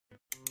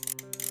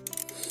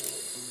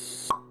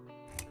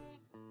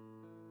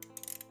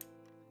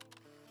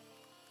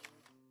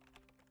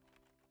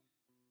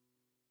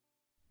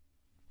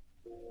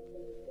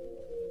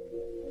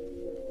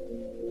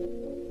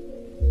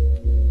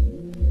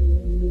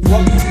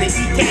Welcome to the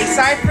EmmKayy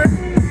Cypher,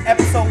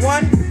 Episode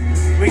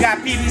 1. We got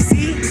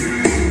PBC,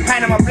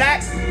 Panama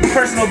Blak,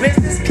 Personal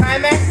Business,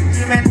 Climax,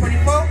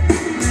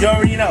 Eman24. You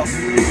already know.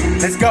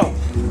 Let's go.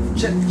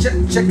 Check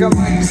out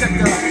my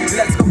checker.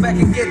 Let's go back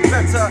and get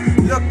better.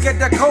 Look at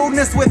the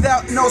coldness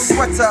without no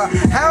sweater.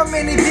 How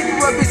many people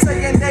will be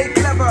saying they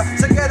clever?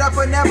 To get up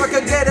and never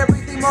could get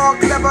everything more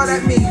clever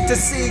than me. To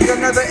see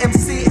another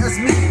MC as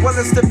me, well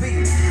it's to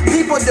be.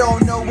 People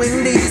don't know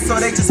indeed, so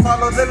they just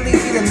follow the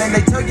lead and then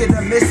they tell you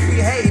to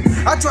misbehave.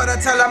 I try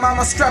to tell them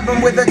I'ma strap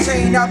them with a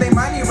chain, now they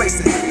mind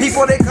erasing.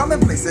 People they come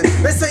and place it.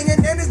 They're saying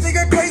that this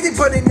nigga crazy,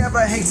 but they never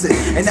hates it.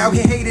 And now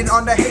he hated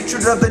on the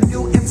hatred of the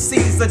new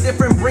MCs, a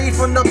different breed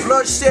from the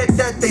bloodshed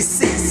that they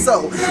see.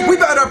 So we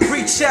better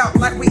preach out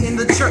like we in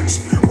the church.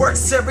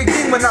 Works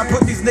everything when I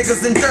put these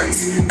niggas in dirt.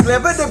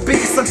 Clever to be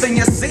something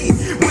you see,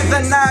 with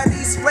a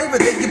 90s flavor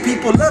that you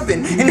people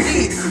loving.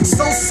 Indeed,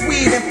 so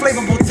sweet and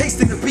flavorful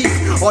tasting the beat.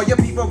 All your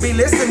people be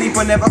listening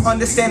but never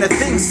understand a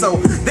thing. So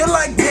they're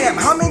like, damn,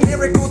 how many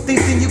lyrical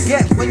things can you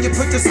get when you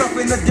put yourself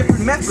in a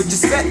different method you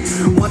set?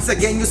 Once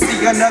again you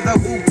see another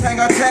Wu-Tang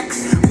attack.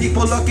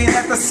 People looking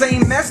at the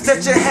same mess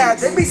that you had.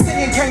 They be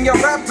singing, can you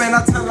rap? And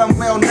I tell them,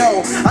 well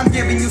no, I'm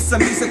giving you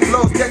some music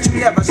flows that you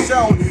never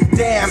shown.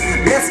 Damn,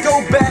 let's go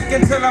back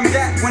and tell them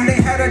that when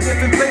they had a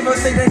different flavor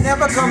they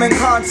never come in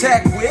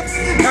contact with.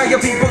 Now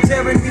your people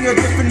tearing me a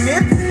different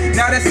myth.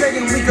 Now they're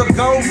saying we could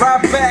go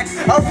right back.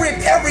 I rip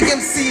every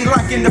MC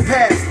like in the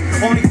past.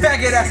 Only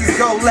faggot asses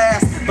go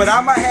last. But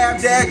I'ma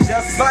have that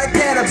just like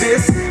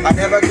cannabis. I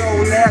never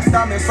go last,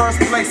 I'm in first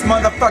place.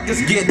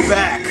 Motherfuckers, get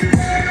back.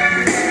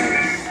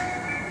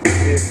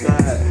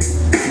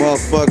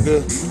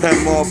 Motherfucker,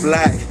 Panama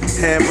Blak,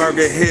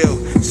 Hamburger Hill,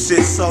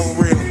 shit so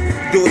real.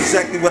 Do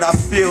exactly what I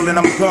feel and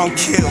I'm gon'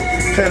 kill.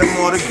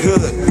 Panama the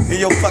good in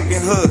your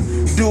fucking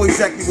hood. Do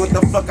exactly what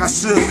the fuck I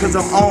should, cause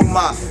I'm on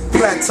my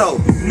plateau.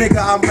 Nigga,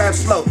 I rap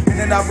slow, and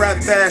then I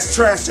rap fast.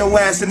 Trash your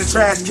ass in the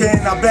trash can.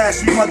 I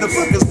bash you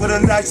motherfuckers with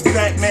a nice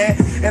back, man.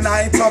 And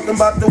I ain't talking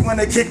about the one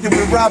that kicked it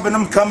with Robin.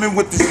 I'm coming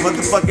with this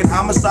motherfucking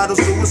homicidal,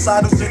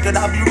 suicidal shit that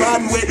I be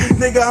riding with.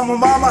 Nigga, I'm on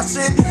my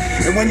shit.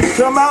 And when you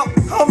come out,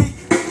 homie,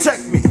 check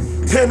me.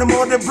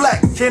 Panama the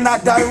Blak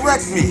cannot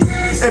direct me.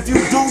 If you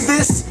do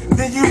this,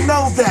 then you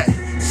know that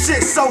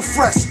shit so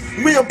fresh.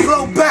 Real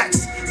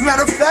blowbacks.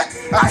 Matter of fact,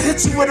 I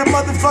hit you with a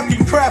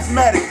motherfucking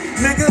Craftmatic.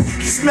 Nigga,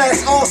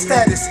 smash all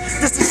status.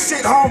 This is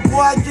shit, homeboy,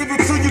 I give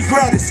it to you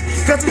gratis.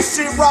 Cause this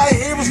shit right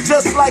here is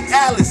just like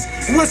Alice.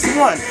 Which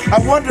one? I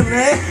wonder,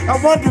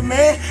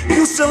 man.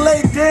 You should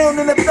lay down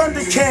in a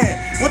thunder can.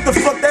 What the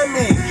fuck that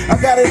mean? I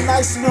got a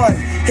nice one.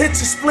 Hit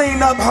your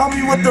spleen up,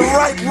 homie, with the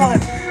right one.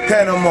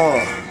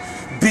 Panama,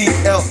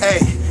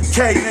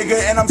 B-L-A-K,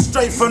 nigga, and I'm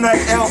straight from that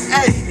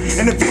L.A.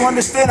 And if you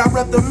understand, I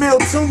rep the mill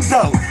too,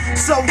 though.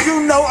 So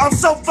you know I'm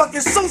so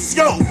fucking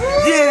socio.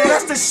 Yeah,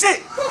 that's the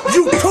shit.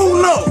 You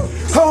too low.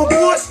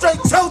 Homeboy, straight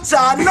chocha,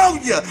 I know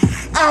ya.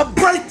 I'll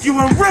break you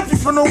and rip you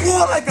from the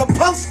wall like a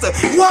poster.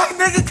 Why,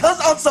 nigga? Cause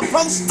I'm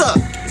supposed to.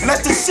 And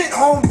that's the shit,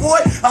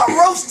 homeboy. I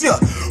roast ya.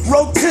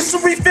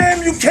 Rotisserie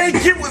fam, you can't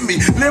get with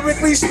me.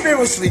 Lyrically,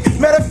 spiritually.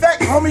 Matter of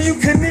fact, homie, you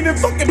couldn't even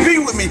fucking be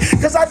with me.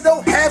 Cause I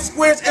don't have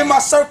squares in my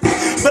circle.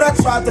 But I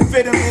tried to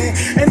fit them in.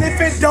 And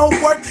if it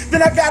don't work,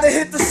 then I gotta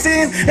hit the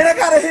sin. And I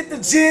gotta hit the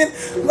gin.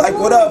 Like,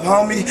 what up,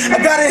 homie? I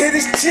gotta hit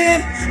his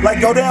chin. Like,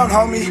 go down,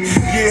 homie.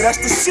 Yeah, that's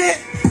the shit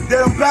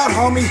that I'm about,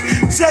 homie.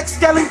 Jack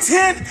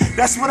Skellington,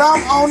 that's what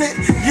I'm on it.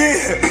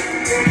 Yeah.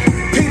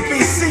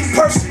 PPC,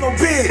 personal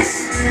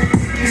biz.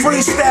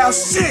 Freestyle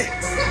shit.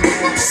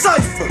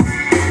 Cypher.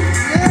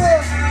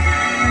 Yeah.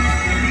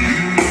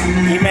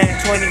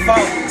 Eman24.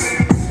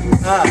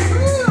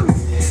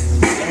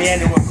 Let me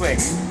end it real quick.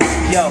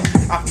 Yo,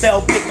 I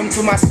fell victim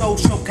to my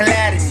social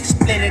calamity.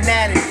 Split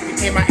anatomy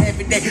became my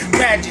everyday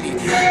tragedy.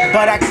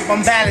 But I keep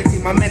on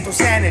balancing my mental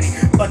sanity.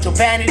 But your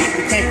vanity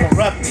became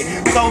corrupted.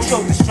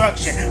 Social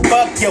destruction.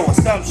 Fuck your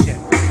assumption.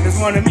 There's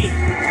one of me.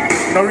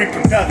 No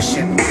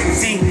reproduction.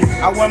 See,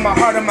 I wear my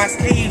heart on my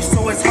sleeve,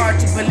 so it's hard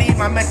to believe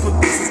my mental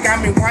pieces got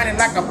me whining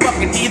like a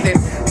fucking heathen.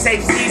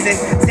 Save season,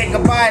 say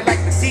goodbye like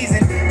the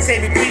season.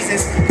 Saving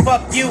reasons,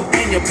 fuck you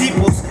and your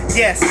peoples.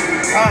 Yes,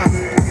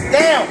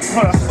 damn.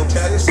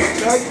 Okay.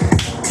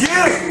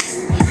 Yeah,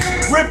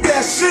 rip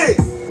that shit.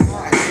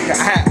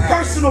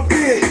 Personal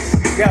biz.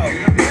 Yo,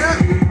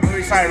 let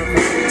me try real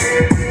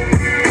quick.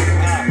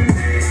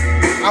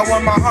 I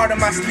wear my heart on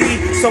my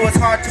sleeve, so it's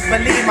hard to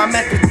believe my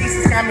mental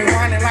thesis got me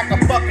whining like a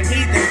fucking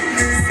heathen.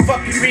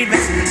 Fucking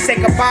grievance, say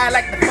goodbye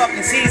like the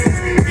fucking seasons.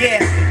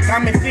 Yeah,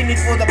 I'm infinity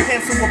for the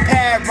pencil with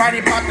pad,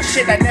 writing about the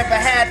shit I never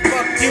had.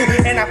 Fuck you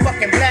and I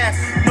fucking blast.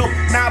 Nope,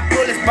 not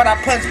bullets, but I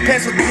punch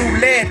pencil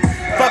through lead.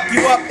 Fuck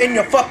you up in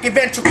your fucking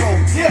ventricle.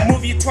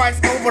 Move you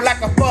twice over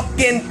like a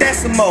fucking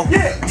decimal.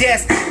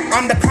 Yes,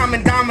 I'm the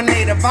common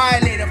dominator,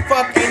 violator.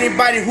 Fuck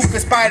anybody who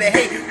conspire to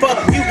hate. Fuck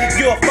you,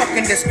 you're a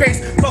fucking disgrace.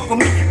 Fuck with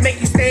me,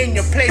 make you stay in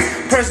your place.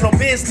 Personal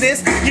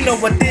business, you know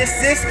what this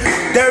is.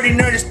 Dirty,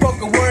 nerdy,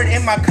 spoken word,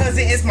 and my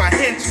cousin is my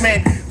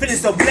henchman. Feeling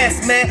so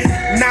blessed, man,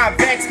 not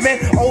vexed, man.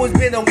 Always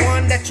been the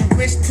one that you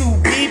wish to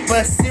be,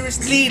 but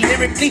seriously,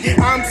 lyrically,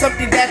 I'm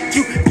something that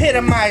you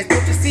epitomize.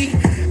 Don't you see?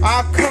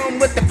 I'll come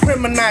with the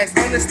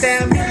criminalized.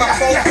 Understand me? My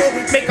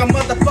photo make a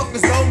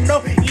motherfuckers don't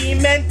know.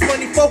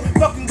 Eman24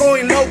 fucking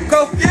going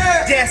loco.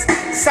 Yes,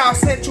 South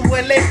Central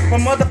LA,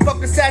 when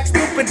motherfuckers act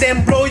stupid,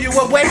 then blow you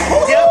away.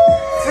 Yep,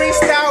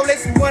 freestyle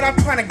is what I'm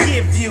trying to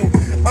give you.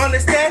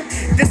 Understand?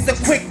 This a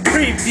quick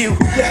preview.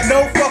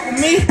 No fuck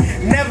with me,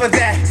 never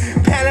that.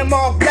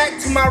 Panama Blak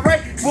to my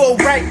right, we'll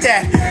write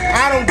that.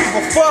 I don't give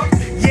a fuck,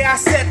 yeah I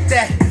said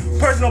that.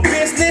 Personal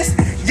business,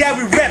 yeah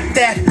we rep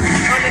that.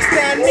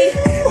 Understand me?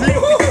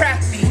 Live the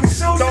crafty.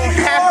 Don't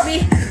have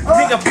me,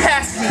 nigga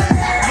pass me.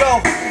 Yo,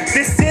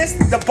 this is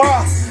the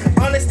boss.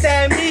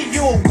 Understand me?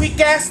 You a weak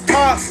ass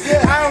toss.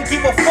 I don't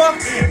give a fuck.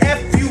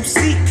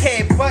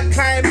 F-U-C-K, but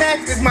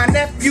Climax is my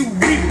nephew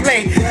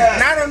replay.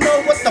 And I don't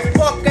know what the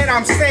fuck that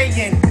I'm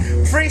saying.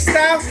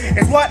 Freestyle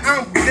is what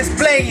I'm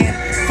displaying.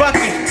 Fuck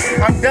it,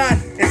 I'm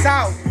done. It's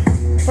out.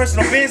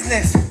 Personal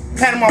business,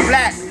 Panama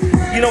Blak.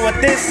 You know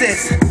what this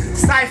is?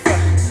 Cypher.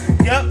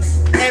 Yup.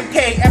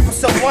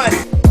 EmmKayyProductions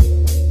Ep.1.